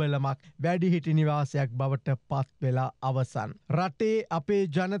අම්බලමක් වැඩිහිටි නිවාසයක් බවට පත් වෙලා අවසන්. රටේ අපේ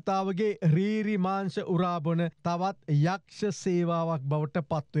ජනතාවගේ රීරි මාංශ උරාබොන තවත් යක්ෂ සේවාවක් බවට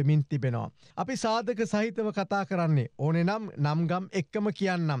පත් වෙමින් තිබෙනවා. අපි සාධක සහිතව කතා කරන්නේ. ඕනේ නම් ගම් එක්කම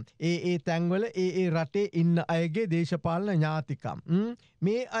කියන්නම්. ඒ තැන්වල ඒ රටේ ඉන්න අයගේ දේශපාලන ඥාතිකම්.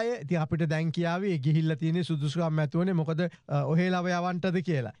 මේ අය ඉතින් අපිට දැන් කියාවේ ගිහිල්ලා තියෙන සුදුසුකම් ඇතුවනේ මොකද ඔහෙලව යවන්නටද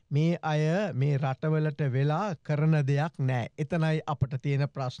කියලා. මේ අය මේ රටවලට වෙලා කරන දෙයක් නැහැ. එතනයි අපට තියෙන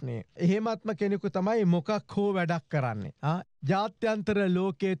ප්‍රශ්නේ. එහෙමත්ම කෙනෙකු තමයි මොකක් හෝ වැඩක් කරන්නේ. ජාත්‍යන්තර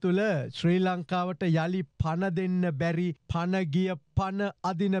ලෝකයේ තුළ ශ්‍රී ලංකාවට යළි පණ දෙන්න බැරි පණගිය පණ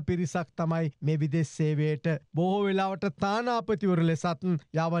අදින පිරිසක් තමයි මේ විදෙස් සේවයට බොහෝ වෙලාවට තානාපතිවරු ලෙසත්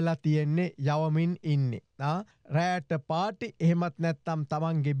යවලා තියෙන්නේ යවමින් ඉන්නේ. රෑට පාටි එහෙමත් නැත්තම්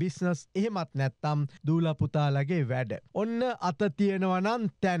තමන්ගේ බිස්නස් එහෙමත් නැත්තම් දූලා පුතාලගේ වැඩ. ඔන්න අත තියෙනවනම්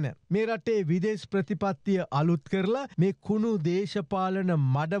තැන. මේ රටේ විදේශ ප්‍රතිපත්තිය අලුත් කරලා මේ කුණු දේශපාලන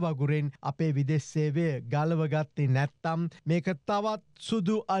මඩ වගුරෙන් අපේ විදෙස් සේවය ගලවගත්තේ නැත්තම් මේක තවත්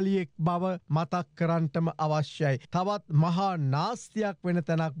සුදු අලියෙක් බව මතක් කරන්නටම අවශ්‍යයි. තවත් මහා නාස්තියක් වෙන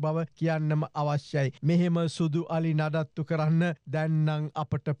තැනක් බව කියන්නම අවශ්‍යයි. මෙහෙම සුදු අලි නඩත්තු කරන්න දැන්නම්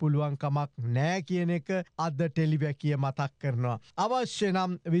අපට පුළුවන් කමක් නෑ කියන එක අද ටෙලිවැකිය මතක් කරනවා. අවශ්‍ය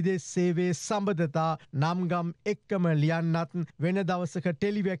නම් විදෙස් සේවයේ සම්බන්ධතා නම්ගම් එක්කම ලියන්නත් වෙන දවසක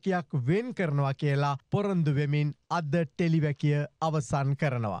ටෙලිවැකියක් වෙන් කරනවා කියලා පොරොන්දු වෙමින් අද ටෙලිවැකිය අවසන්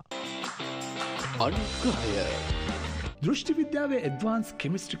කරනවා. අනුග්‍රහය දෘෂ්ටි විද්‍යාවේ ඇඩ්වාන්ස්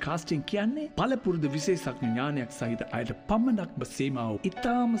කෙමිස්ට්‍රි කාස්ටිං කියන්නේ පළපුරුදු විශේෂඥ ඥානයක් සහිත අයට පමණක්ම සීමාව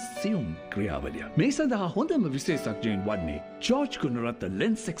ඉතාම සියුම් ක්‍රියාවලිය. මේ සඳහා හොඳම විශේෂඥයින් වන්නේ George Gunaratne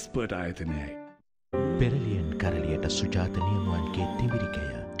lens expert ආයතනයයි. පෙරලියන් කරලියට Sujatha නියමුවන්ගේ තිමිරිකය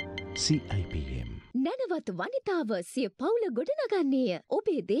CIPM. නැනවත් වනිතාව සිය පවුල ගොඩනගන්නේය.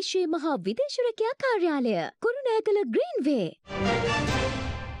 ඔබේ දේශයේ මහා විදේශරැකියා කාර්යාලය කුරුණෑගල ග්‍රීන්වේ.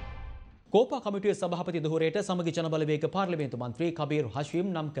 කෝපා කමිටුවේ සභාපති ධූරයට සමගි ජනබලවේග පාර්ලිමේන්තු මන්ත්‍රී කබීර් හෂීම්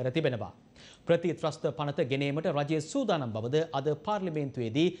නම් කර තිබෙනවා. ප්‍රතිත්‍රස්ත පනත ගෙනීමට රජය සූදානම් බවද අද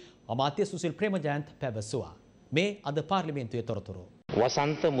පාර්ලිමේන්තුවේදී අමාත්‍ය සුසිල් ප්‍රේමජයන්ත් පැවසුවා. මේ අද පාර්ලිමේන්තුවේ තොරතුරු.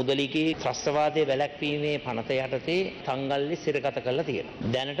 වසන්ත මුදලිගේ ත්‍රස්තවාදයේ වැළැක්වීමේ පනත යටතේ තංගල්ලි සිරගත කරලා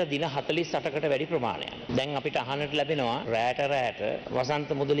තියෙනවා. දැනට දින 48කට වැඩි ප්‍රමාණයක්. දැන් අපිට අහන්නට ලැබෙනවා රැට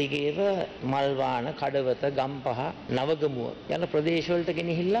වසන්ත මුදලිගේව මල්වාන, කඩවත, ගම්පහ, නවගමුව යන ප්‍රදේශවලට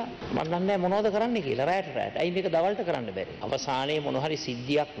ගෙනහිල්ලා මම දන්නේ මොනවද කරන්න කියලා රැට. ඇයි මේක දවල්ට කරන්න බැරි? අවසානයේ මොන හරි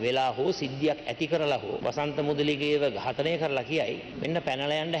සිද්ධියක් වෙලා හෝ සිද්ධියක් ඇති කරලා හෝ වසන්ත මුදලිගේව ඝාතනය කරලා කියයි මෙන්න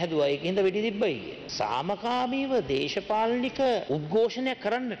පැනලා යන්න හැදුවා. ඒකින්ද වෙඩි තිබ්බයි කිය. සාමකාමීව දේශපාලනික උද්ඝෝෂණයක්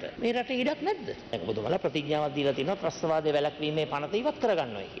කරන්නට මේ රටේ ඉඩක් නැද්ද? දැන් ඔබතුමාලා ප්‍රතිඥාවක් දීලා තිනවා ත්‍රස්තවාදයේ වැළැක්වීමේ පනත ඉවත්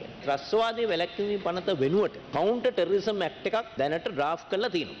කරගන්නවයි කියලා. ත්‍රස්තවාදයේ වැළැක්වීමේ පනත වෙනුවට කවුන්ටර් ටෙරරිසම් ඇක්ට් එකක් දැනට ඩ්‍රාෆ්ට්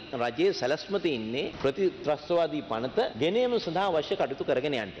කරලා තිනවා. රජයේ සැලැස්ම තින්නේ ප්‍රතිත්‍රස්තවාදී පනත ගෙනීම සඳහා අවශ්‍ය කටයුතු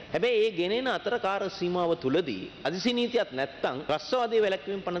කරගෙන යන්න. හැබැයි ඒ ගෙනෙන අතරකාර සීමාව තුලදී අදිසි නීතියක් නැත්තම් ත්‍රස්තවාදයේ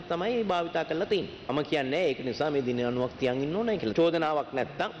වැළැක්වීමේ පනත තමයි භාවිතා කරලා තින්නේ. මම කියන්නේ ඒක නිසා මේ දින 90ක් තියන් ඉන්න ඕනේ කියලා. චෝදනාවක්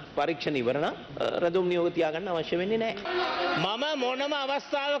නැත්තම් පරීක්ෂණ ඉවර නම් රැඳුම් නියෝග තියාගන්න අවශ්‍ය වෙන්නේ නැහැ. මම මොනම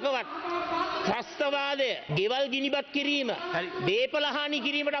අවස්ථාවකවත් ත්‍රස්තවාදය, ගෙවල් ගිනිබත් කිරීම, දීපල හානි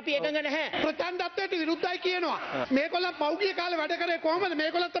කිරීමට අපි එකඟ නැහැ. ප්‍රචණ්ඩත්වයට විරුද්ධයි කියනවා. මේගොල්ලන් පෞද්ගලික කාලේ වැඩ කරේ කොහමද?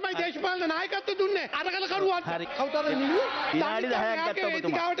 මේගොල්ලන් තමයි දේශපාලන නායකත්වය දුන්නේ. අරගල කරුවන්. කවුරුද නිලුවේ? විනාඩි 10ක් ගත්තා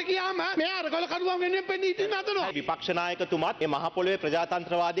ඔබතුමා. ඒකට ගියාම මේ අරගල කරුවන් වෙනුවෙන් පෙනී ඉතින් නතනවා. විපක්ෂ නායකතුමාත් මේ මහ පොළොවේ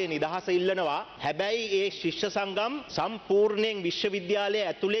ප්‍රජාතන්ත්‍රවාදයේ නිදහස ඉල්ලනවා. හැබැයි ඒ ශිෂ්‍ය සංගම් සම්පූර්ණයෙන් විශ්වවිද්‍යාලය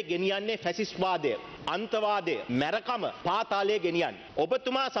ඇතුලේ ගෙනියන්නේ ෆැසිස්ට්වාදය, අන්තවාදය, මැරකම, පාතාලයේ ගෙනියන්නේ.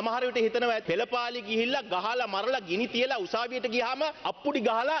 ඔබතුමා සමහර විට හිතනවා පෙළපාලි ගිහිල්ලා ගහලා මරලා ගිනි තියලා උසාවියට ගියාම අප්පුඩි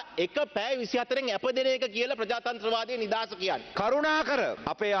ගහලා එක පැය 24න් ඇපදෙන එක කියලා ප්‍රජාතන්ත්‍රවාදයේ නිදහස කියන්නේ. කරුණාකර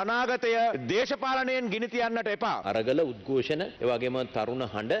අපේ අනාගතය දේශපාලනයෙන් ගිනි තියන්නට එපා. අරගල උද්ඝෝෂණ ඒ වගේම තරුණ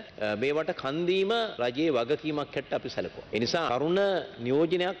හඬ මේවට කන්දීම රජයේ වගකීමක් හැට අපි සැලකුවා. ඒ නිසා තරුණ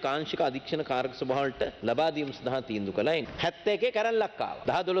නියෝජනයක් කාංශික අධීක්ෂණ කාර්ක සභාවලට ලබා දීම සඳහා තීන්දුව කළා. 71 කැරැල්ලක්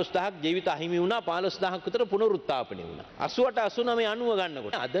ආවා. 10-12000ක් ජීවිත අහිමි වුණා. 15000ක් විතර පුනරුත්ථාපනය වුණා. 88 89 90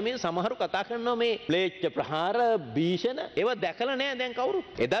 ගන්නකොට අද මේ සමහරු කතා කරනවා මේ ප්ලේච්ඡ ප්‍රහාර භීෂණ ඒවා දැකලා නැහැ දැන් කවුරුත්.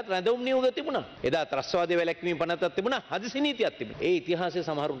 එදාත් රැඳවුම් නියෝග තිබුණා. එදා ත්‍රස්තවාදයේ වැළැක්වීම පනතක් තිබුණා. හදිසි නීතියක් තිබුණා. ඒ ඉතිහාසයේ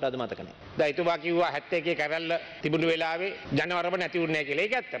සමහරුන්ට අද මතක නැහැ. දැන් ඊටවා කිව්වා 71 කැරැල්ල තිබුණු වෙලාවේ ජනවරම නැති වුණේ කියලා.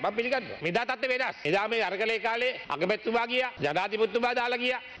 ඒක ඇත්ත. මම පිළිගන්නවා. මෙදා තත්ත්වය වෙනස්. එදා මේ අරගලේ කාලේ අගමැතිතුමා ගියා, ජනාධිපතිතුමා දාලා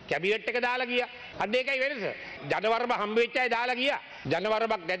ගියා, කැබිනට් එක දාලා ගියා. අන්න ඒකයි වෙනස. ජනවරම හම්බ වෙච්ච අය දාලා ගියා.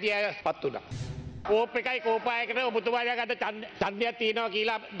 ජනවරමක් නැති අය පත් වුණා. කෝප් එකයි කෝපායකට ඔබතුමාලා ගත්ත ඡන්දයක් තියෙනවා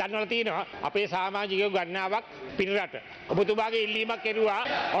කියලා දන්නවලා තියෙනවා. අපේ සමාජිකයෝ ගණනාවක් පිටරට. ඔබතුමාගේ ඉල්ලීමක් කෙරුවා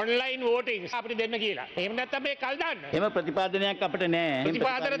ඔන්ලයින් වෝටිං අපිට දෙන්න කියලා. එහෙම නැත්නම් මේ කල් දාන්න. එහෙම ප්‍රතිපාදනයක් අපිට නැහැ.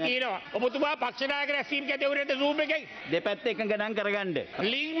 ප්‍රතිපාදන තියෙනවා. ඔබතුමා පක්ෂ නායක රැස්වීම කැදෙවරේට Zoom එකෙන් දෙපැත්ත එකඟ නම් කරගන්න.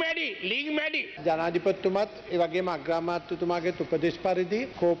 ලින්ක් මැඩි. ජනාධිපතිතුමත් ඒ වගේම අග්‍රාමාත්‍යතුමාගේ උපදේශ පරිදි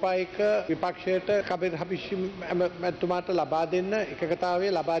කෝපායක විපක්ෂයට කබීර් හෂීම් මැතිතුමාට ලබා දෙන්න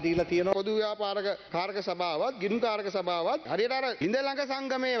එකගතාවයේ ලබා දීලා තියෙනවා. පොදු ව්‍යාපාරක කාරක සභාවත් ගිණුම් කාරක සභාවත් හරියට අර ඉන්දලංක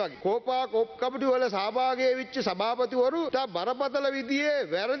සංගමයේ වගේ කෝපා කොප් කපටි වල සහභාගී වෙච්ච සභාපතිවරු තා බරපතල විදියේ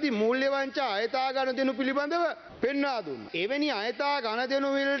වැරදි මූල්‍ය වංචා අයථා ගනුදෙනු පිළිබඳව පෙන්වා දුන්නා. එවැනි අයථා ගනුදෙනු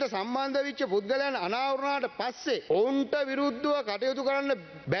වලට සම්බන්ධ වෙච්ච පුද්ගලයන් අනාවරණාට පස්සේ ඔවුන්ට විරුද්ධව කටයුතු කරන්න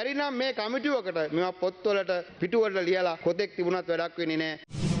බැරි නම් මේ කමිටුවකට මේවා පොත්වලට පිටුවලට ලියලා කොතෙක් තිබුණත් වැඩක් වෙන්නේ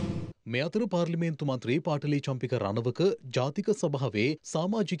නැහැ. මේ අතර පාර්ලිමේන්තු මන්ත්‍රී පාටලී චම්පික රණවක ජාතික සභාවේ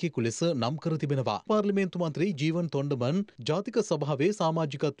සමාජිකයෙකු ලෙස නම් කර තිබෙනවා. පාර්ලිමේන්තු මන්ත්‍රී ජීවන් තොණ්ඩමන් ජාතික සභාවේ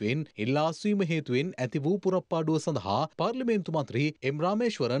සමාජිකත්වයෙන් එල්ලා අස්වීම හේතුවෙන් ඇති වූ පුරප්පාඩුව සඳහා පාර්ලිමේන්තු මන්ත්‍රී එම්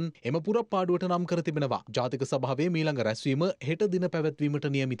රාමේශ්වරන් එම පුරප්පාඩුවට නම් කර තිබෙනවා. ජාතික සභාවේ මීළඟ රැස්වීම හෙට දින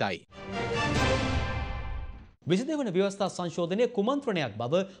පැවැත්වීමට නියමිතයි. 22 වන ව්‍යවස්ථා සංශෝධනය කුමන්ත්‍රණයක්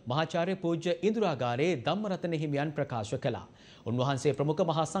බව මහාචාර්ය පූජ්‍ය ඉන්දිරාගාරේ ධම්මරතන හිමියන් ප්‍රකාශ කළා. උන්වහන්සේ ප්‍රමුඛ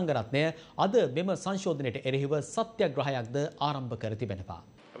මහා සංඝරත්නය අද මෙම සංශෝධනයට එරෙහිව සත්‍යග්‍රහයක්ද ආරම්භ කර තිබෙනවා.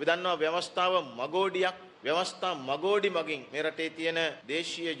 අපි දන්නවා ව්‍යවස්ථාව මගෝඩියක්. ව්‍යවස්ථා මගෝඩි මගින් මේ රටේ තියෙන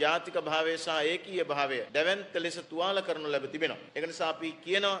දේශීය ජාතික භාවය සහ ඒකීය භාවය දැවැන්ත ලෙස තුවාල කරනු ලැබ තිබෙනවා. ඒක නිසා අපි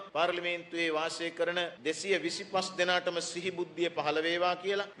කියනවා පාර්ලිමේන්තුවේ වාසය කරන 225 දෙනාටම සිහි බුද්ධිය පහළ වේවා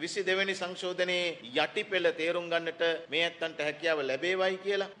කියලා. 22 වෙනි සංශෝධනයේ යටිපෙළ තේරුම් ගන්නට මේ ඇත්තන්ට හැකියාව ලැබේවයි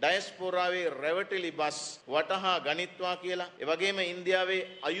කියලා. ඩයස්පෝරාවේ රැවටිලි බස් වටහා ගනිත්වා කියලා. ඒ වගේම ඉන්දියාවේ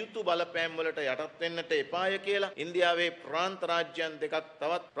අයුතු බලපෑම් වලට යටත් වෙන්නට එපාය කියලා. ඉන්දියාවේ ප්‍රාන්ත රාජ්‍යයන් දෙකක්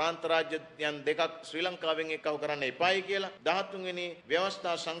තවත් ප්‍රාන්ත රාජ්‍යයන් දෙකක් ශ්‍රී ලංකාව එකව කරන්න එපායි කියලා 13 වෙනි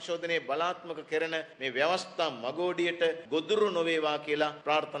ව්‍යවස්ථා සංශෝධනයේ බලාත්මක කරන මේ ව්‍යවස්ථා මගෝඩියට ගොදුරු නොවේවා කියලා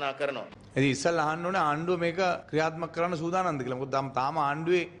ප්‍රාර්ථනා කරනවා. ඉතින් ඉස්සෙල්ලා අහන්න ඕනේ ආණ්ඩුව මේක ක්‍රියාත්මක කරන්න සූදානම්ද කියලා. මොකද තාම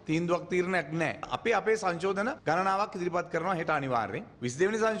ආණ්ඩුවේ තීන්දුවක් තීරණයක් නැහැ. අපේ සංශෝධන ගණනාවක් ඉදිරිපත් කරනවා හෙට අනිවාර්යෙන්. 22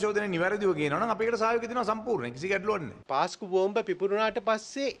 වෙනි සංශෝධනය නිවැරදිව කියනවා නම් අපේකට සහයෝගය දෙනවා සම්පූර්ණයෙන්. කිසි ගැටලුවක් නැහැ. පාස්කු බෝම්බ පිපුරුනාට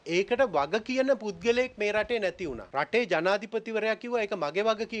පස්සේ ඒකට වග කියන පුද්ගලයෙක් මේ රටේ නැති වුණා. රටේ ජනාධිපතිවරයා කිව්වා ඒක මගේ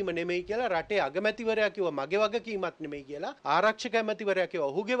වගකීම නෙමෙයි කියලා. රටේ අගමැතිවරයා කිව්වා මගේ වගකීමක් නෙමෙයි කියලා. ආරක්ෂක ඇමතිවරයා කිව්වා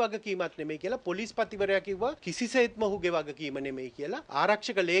ඔහුගේ වගකීමක් නෙමෙයි කියලා. පොලිස්පතිවරයා කිව්වා කිසිසේත්ම ඔහුගේ වගකීම නෙමෙයි කියලා.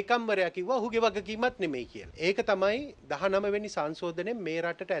 ආරක්ෂක ලේකම්වරයා කිව්වා ඔහුගේ වගකීමක් නෙමෙයි කියලා. ඒක තමයි 19 වෙනි සංශෝධනයේ මේ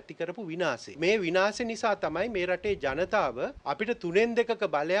රටට ඇති කරපු විනාශය. මේ විනාශය නිසා තමයි මේ රටේ ජනතාව අපිට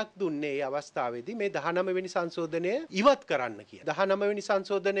 3/2ක බලයක් දුන්නේ මේ අවස්ථාවේදී මේ 19 වෙනි සංශෝධනය ඉවත් කරන්න කියලා. 19 වෙනි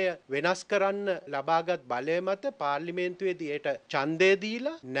සංශෝධනය වෙනස් කරන්න ලබාගත් බලය මත පාර්ලිමේන්තුවේදී ඒට ඡන්දය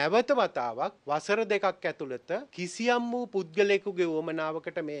දීලා නැවත වතාවක් වසර දෙකක් ඇතුළත කිසියම් වූ පුද්ගලයෙකුගේ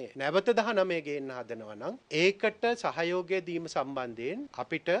උවමනාවකට මේ නැවත 19 ගේන්න හදනවා නම් ඒකට සහයෝගය දීම සම්බන්ධයෙන්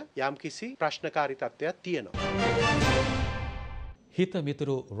අපිට යම්කිසි ප්‍රශ්නකාරී තත්ත්වයක් තියෙනවා. හිත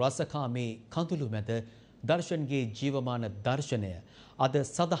මිතුරු රසකාමී කඳුළු මැද දර්ශන්ගේ ජීවමාන දර්ශනය අද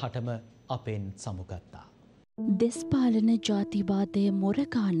සදහටම අපෙන් සමුගත්තා. දෙස්පාලන ජාතිවාදය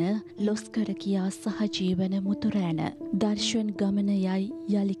මොරකාන ලොස්කර කියා සහජීවන මුතුරෑන දර්ශන් ගමන යයි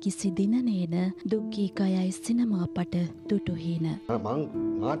යළි කිසි දිනනේන දුක්ගීකයයි සිනමාපට තුටුහීන. මං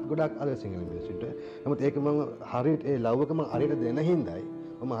මාත් ගොඩක් අද සිංහල මිනිස්සුන්ට. නමුත් ඒක මම හරියට ඒ ලව්වක මම හරියට දෙන හින්දායි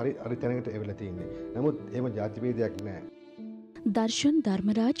මම හරි තැනකට එවෙලා තින්නේ. නමුත් එහෙම ජාතිභේදයක් නැහැ. දර්ශන්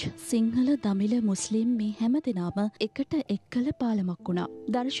ධර්මරාජ් සිංහල දමිළ මුස්ලිම් මේ හැම දෙනාම එකට එක්කල පාලමක් වුණා.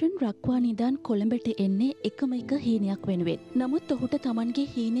 දර්ශන් රක්වා නිදාන් කොළඹට එන්නේ එකම එක හීනයක් වෙනුවෙන්. නමුත් ඔහුට තමන්ගේ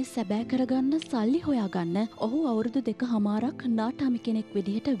හීනේ සැබෑ කරගන්න සල්ලි හොයාගන්න ඔහු අවුරුදු 2.5ක් නාටාමි කෙනෙක්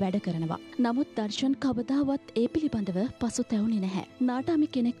විදිහට වැඩ කරනවා. නමුත් දර්ශන් කවදාවත් ඒ පිළිබඳව පසුතැවුනේ නැහැ. නාටාමි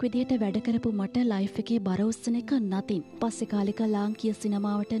කෙනෙක් විදිහට වැඩ කරපු මට ලයිෆ් එකේ බර උස්සන එක නතින්. පස්සේ කාලෙක ලාංකීය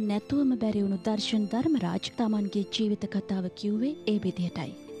සිනමාවට නැතුවම බැරි වුණු දර්ශන් ධර්මරාජ් තමන්ගේ ජීවිත කතාව ඒ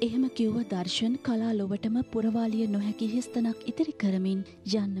විදිහටයි. එහෙම කිව්ව දර්ශන් කලා ලොවටම පුරවාලිය නොහැකි හිස්තනක් ඉතිරි කරමින්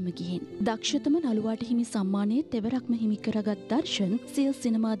යන්නම ගිහින්. දක්ෂතම නළුවාට හිමි සම්මානයේ තෙවරක්ම හිමි කරගත් දර්ශන් සිය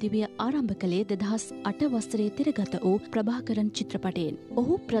සිනමා දිවිය ආරම්භ කළේ 2008 වසරේ තිරගත වූ ප්‍රභාකරන් චිත්‍රපටයෙන්.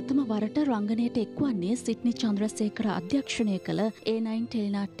 ඔහු ප්‍රථම වරට රංගනයට එක්වන්නේ සිඩ්නි චන්ද්‍රසේකර අධ්‍යක්ෂණය කළ A9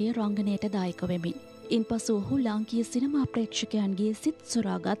 ටෙලිනාට්‍ය රංගනයට දායක වෙමින්. ඉන්පසු ඔහු ලාංකීය සිනමා ප්‍රේක්ෂකයන්ගේ සිත්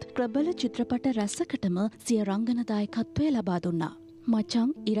සොරාගත් ප්‍රබල චිත්‍රපට රැසකටම සිය රංගන දායකත්වය ලබා දුන්නා. මචං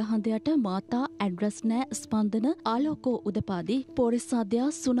ඉරහඳයට මාතා ඇඩ්‍රස් නෑ ස්පන්දන ආලෝකෝ උදපාදී පොරිසාදයා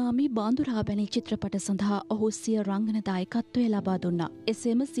සුනාමි බාඳුරා බැනි චිත්‍රපට සඳහා ඔහු සිය රංගන දායකත්වය ලබා දුන්නා.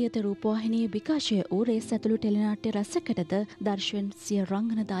 එසේම සියත රූපවාහිනියේ විකාශය වූ රේස් ඇතුළු ටෙලිනාට්‍ය රැසකටද දර්ශන් සිය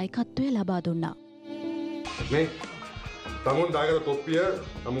රංගන දායකත්වය ලබා දුන්නා. තමුන් දාගත තොප්පිය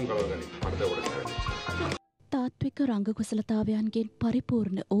තමුන් කලගනි මට උඩට තාත්වික රංග කුසලතාවයන්ගෙන්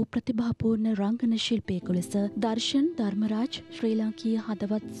පරිපූර්ණ වූ ප්‍රතිභාපූර්ණ රංගන ශිල්පියෙකු ලෙස දර්ශන් ධර්මරාජ් ශ්‍රී ලාංකීය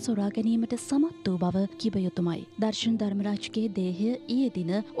හදවත් සොරා ගැනීමට සමත් වූ බව කිව යුතුමයි. දර්ශන් ධර්මරාජ්ගේ දේහය ඊයේ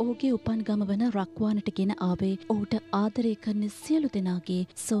දින ඔහුගේ උපන් ගම වන රක්වානට ගෙන ආවේ ඔහුට ආදරය කරන සියලු දෙනාගේ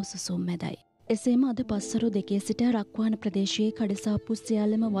සෝසුසුම් මැදයි. එසේම අද පස්වරු 2 සිට රක්වාන ප්‍රදේශයේ කඩසාප්පු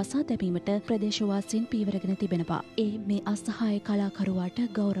සියල්ලම වසා දැමීමට ප්‍රදේශවාසීන් පීවරගෙන තිබෙනවා. ඒ මේ අසහාය කලාකරුවාට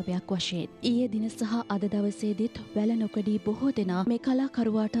ගෞරවයක් වශයෙන්. ඊයේ දින සහ අද දවසේදීත් වැල නොකඩී බොහෝ දෙනා මේ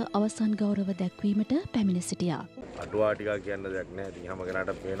කලාකරුවාට අවසන් ගෞරව දැක්වීමට පැමිණ සිටියා. අටුවා ටිකක් කියන්න දෙයක් නැහැ. ඉතින් හැම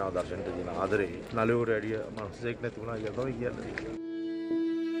කෙනාටම පේනවා දර්ශනට තියෙන ආදරේ. නළුවෝ රැඩිය මනුස්සයෙක් නැති වුණා කියලා තමයි කියන්නේ.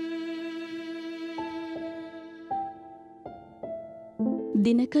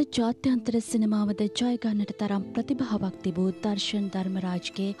 දිනක ජාත්‍යන්තර සිනමාවද ජය ගන්නට තරම් ප්‍රතිභාවක් තිබූ දර්ශන්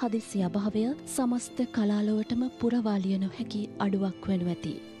ධර්මරාජ්ගේ හදිසි අභාවය සමස්ත කලාලොවටම පුරවාලිය නොහැකි අඩුවක් වනු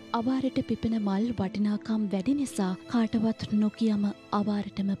ඇති. අවාරට පිපෙන මල් වටිනාකම් වැඩි නිසා කාටවත් නොකියම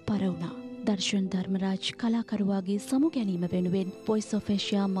අවාරටම පරවුණා. දර්ශන් ධර්මරාජ් කලාකරුවාගේ සමු ගැනීම වෙනුවෙන් වොයිස් ඔෆ්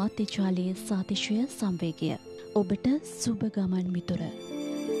ඒෂියා මාධ්‍යජාලයේ සාතිශය සංවේගය. ඔබට සුබ ගමන් මිතුර.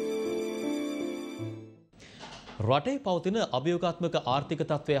 රටේ පවතින අභියෝගාත්මක ආර්ථික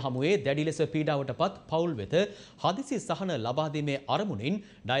තත්ත්වය හමුවේ දැඩි ලෙස පීඩාවට පත් පවුල් වෙත හදිසි සහන ලබා දීමේ අරමුණින්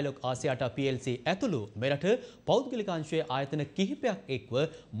ඩයලොග් ආසියාටා PLC ඇතුළු මෙරට පෞද්ගලික අංශයේ ආයතන කිහිපයක් එක්ව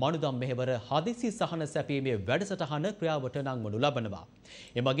මනුදම් මෙහෙවර හදිසි සහන සැපීමේ වැඩසටහන ක්‍රියාවට නංවනු ලබනවා.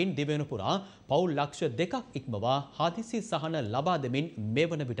 එමගින් දිවයින පුරා පවුල් ලක්ෂ 2ක් ඉක්මවා හදිසි සහන ලබා දෙමින්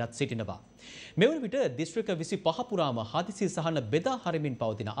මෙවන විටත් සිටිනවා. මෙවන විට දිස්ත්‍රික්ක 25 පුරාම හදිසි සහන බෙදා හරිමින්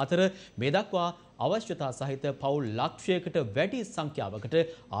පවතින අතර මේ දක්වා අවශ්‍යතා සහිත පවුල් ලක්ෂයකට වැඩි සංඛ්‍යාවකට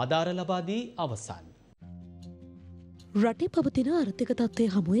ආධාර ලබා දී අවසන්. රටේ පවතින ආර්ථික තත්ත්වය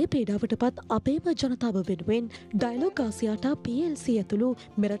හමුවේ පීඩාවට පත් අපේම ජනතාව වෙනුවෙන් ඩයලොග් ආසියාටා PLC ඇතුළු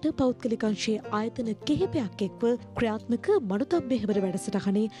මෙරට පෞද්ගලික අංශයේ ආයතන කිහිපයක් එක්ව ක්‍රියාත්මක මනුදම් මෙහෙවර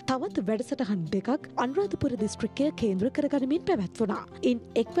වැඩසටහනේ තවත් වැඩසටහන් දෙකක් අනුරාධපුර දිස්ත්‍රික්කය කේන්ද්‍ර කරගනිමින් පැවැත්වුණා. ඉන්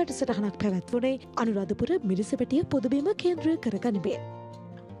එක් වැඩසටහනක් පැවැත්වුණේ අනුරාධපුර මිරිසවැටිය පොදුබිම කේන්ද්‍ර කරගනිමින්.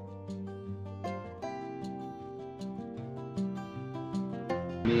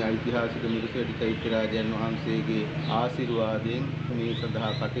 මේ ඓතිහාසික මිරිසවැටි චෛත්‍යරාජයන් වහන්සේගේ ආශිර්වාදයෙන් මේ සඳහා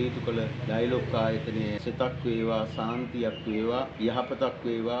කටයුතු කළ ඩයලොග් ආයතනයේ සිතක් වේවා, සාන්තියක් වේවා, යහපතක්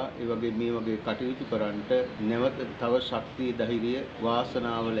වේවා, ඒ වගේ මේ වගේ කටයුතු කරන්නට නැවත තව ශක්තිය, ධෛර්යය,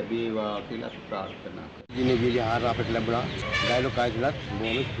 වාසනාව ලැබේවා කියලා ප්‍රාර්ථනා කරනවා. දිනගිරි ආහාර අපිට ලැබුණා. ඩයලොග් ආයතනත්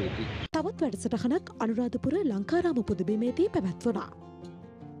බොහොම ස්තුතියි. තවත් වැඩසටහනක් අනුරාධපුර ලංකාරාම පුදුබිමේදී පැවැත්වුණා.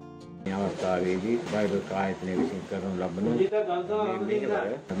 මේ අවස්ථාවේදී ඩයලොග් ආයතනය විසින් කරනු ලබන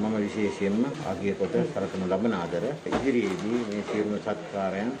මම විශේෂයෙන්ම අගය කොට සලකනු ලබන අතර ඉදිරියේදී මේ සියලුම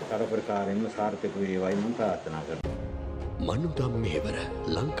සත්කාරයන් තරප්‍රකාරයෙන්ම සාර්ථක වේවායි මම ප්‍රාර්ථනා කරනවා. මනුදම් මෙහෙවර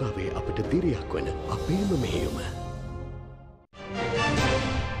ලංකාවේ අපට දිරියක් වන අපේම මෙහෙයුම.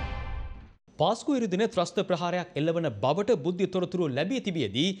 පාස්කු ඉරිදින ත්‍රස්ත ප්‍රහාරයක් එල්ලවන බවට බුද්ධි තොරතුරු ලැබී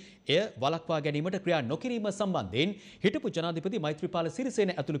තිබියදී එය වළක්වා ගැනීමට ක්‍රියා නොකිරීම සම්බන්ධයෙන් හිටපු ජනාධිපති මෛත්‍රීපාල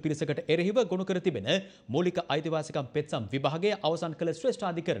සිරිසේන ඇතුළු පිරිසකට එරෙහිව ගොනු කර තිබෙන මූලික අයිතිවාසිකම් පෙත්සම් විභාගය අවසන් කළ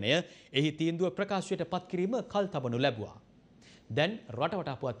ශ්‍රේෂ්ඨාධිකරණය එහි තීන්දුව ප්‍රකාශයට පත් කිරීම කල් තබනු ලැබුවා. දැන්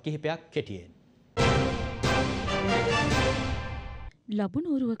රටවටා පුවත් කිහිපයක් කෙටියෙන්.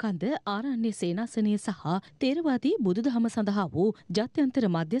 ලබුණෝරුව කන්ද ආරණ්‍ය සේනාසනය සහ තේරවාදී බුදුදහම සඳහා වූ ජාත්‍යන්තර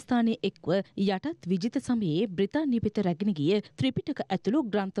මධ්‍යස්ථානයේ එක්ව යටත් විජිත සමයේ බ්‍රිතාන්‍ය පිට රැගෙන ගිය ත්‍රිපිටක ඇතුළු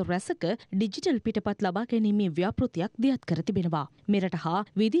ග්‍රන්ථ රැසක ඩිජිටල් පිටපත් ලබා ගැනීමේ ව්‍යාපෘතියක් දියත් කර තිබෙනවා. මෙරට හා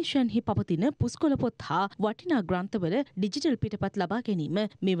විදේශයන්හි පවතින පුස්කොළ පොත් හා වටිනා ග්‍රන්ථවල ඩිජිටල් පිටපත් ලබා ගැනීම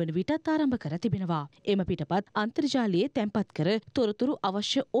මේ වන විටත් ආරම්භ කර තිබෙනවා. එම පිටපත් අන්තර්ජාලයේ තැන්පත් කර තොරතුරු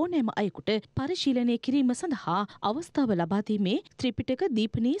අවශ්‍ය ඕනෑම අයෙකුට පරිශීලනය කිරීම සඳහා අවස්ථාව ලබා දීමේ ත්‍රිපිටක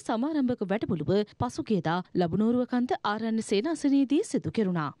දීපනී සමාරම්භක වැඩමුළුව පසුගියදා ලබුණෝරුවකන්ද ආරණ්‍ය සේනාසනයේදී සිදු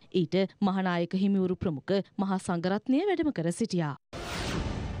කෙරුණා. ඊට මහානායක හිමිවරු ප්‍රමුඛ මහා සංඝරත්නය වැඩම කර සිටියා.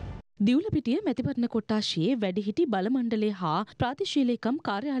 දිවුලපිටිය මැතිවරණ කොට්ටාශයේ වැඩිහිටි බලමණ්ඩලය හා ප්‍රාතිශීලේකම්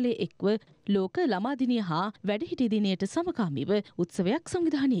කාර්යාලය එක්ව ලෝක ළමා දිනය හා වැඩිහිටි දිනයට සමකාමීව උත්සවයක්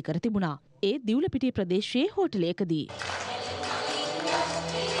සංවිධානය කර තිබුණා. ඒ දිවුලපිටිය ප්‍රදේශයේ හෝටලයකදී.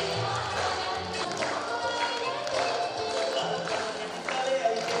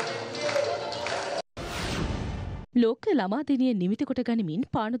 ලෝක ළමා දිනය නිමිති කොට ගනිමින්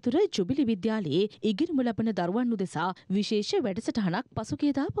පානතුර ජුබිලි විද්‍යාලයේ ඉගෙනුම ලබන දරුවන් උදෙසා විශේෂ වැඩසටහනක්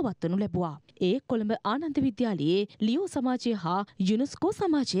පසුගියදා පවත්වනු ලැබුවා. ඒ කොළඹ ආනන්ද විද්‍යාලයේ ලියෝ සමාජය හා යුනෙස්කෝ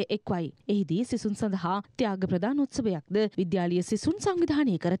සමාජය එක්වයි. එහිදී සිසුන් සඳහා ත්‍යාග ප්‍රදානෝත්සවයක්ද විද්‍යාලීය සිසුන්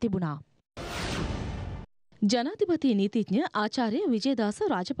සංවිධානය කර තිබුණා. ජනාධිපති නීතිඥ ආචාර්ය විජේදාස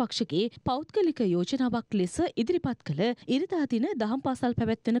රාජපක්ෂගේ පෞද්ගලික යෝජනාවක් ලෙස ඉදිරිපත් කළ ඉරිදා දින දහම් පාසල්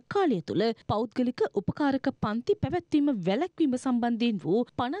පැවැත්වෙන කාලය තුළ පෞද්ගලික උපකාරක පන්ති පැවැත්වීම වැළැක්වීම සම්බන්ධයෙන් වූ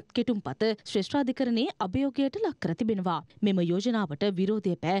පනත් කෙටුම්පත ශ්‍රේෂ්ඨාධිකරණයේ අභියෝගයට ලක් කර තිබෙනවා. මෙම යෝජනාවට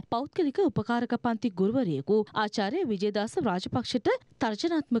විරෝධය පෑ පෞද්ගලික උපකාරක පන්ති ගුරුවරයෙකු ආචාර්ය විජේදාස රාජපක්ෂට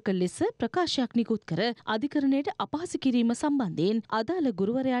තර්ජනාත්මක ලෙස ප්‍රකාශයක් නිකුත් කර අධිකරණයට අපහාස කිරීම සම්බන්ධයෙන් අදාළ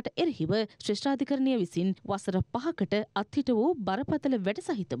ගුරුවරයාට එරෙහිව ශ්‍රේෂ්ඨාධිකරණය විසින් වසර 5කට අත්හිට වූ බරපතල වැඩ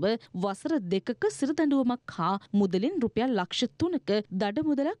සහිතව වසර 2ක සිරදඬුවමක් හා මුදලින් රුපියල් ලක්ෂ 3ක දඩ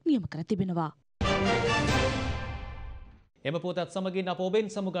මුදලක් නියම කර තිබෙනවා. එම පොතත් සමගින් අප ඔබෙන්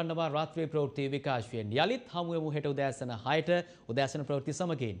සමුගන්නවා රාත්‍රී ප්‍රවෘත්ති විකාශයෙන්. යලිත් හමු වෙමු හෙට උදෑසන 6ට උදෑසන ප්‍රවෘත්ති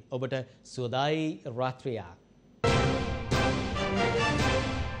සමගින්. ඔබට සුවදායි රාත්‍රියක්.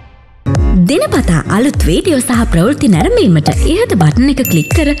 දිනපතා අලුත් වීඩියෝ සහ ප්‍රවෘත්ති නැරඹීමට ඉහත බටන් එක ක්ලික්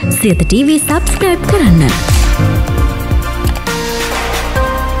කර සියත TV සබ්ස්ක්‍රයිබ් කරන්න.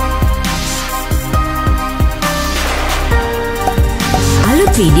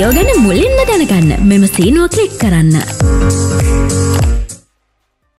 අලුත් වීඩියෝ ගැන මුලින්ම දැනගන්න මෙම සීනුව ක්ලික් කරන්න.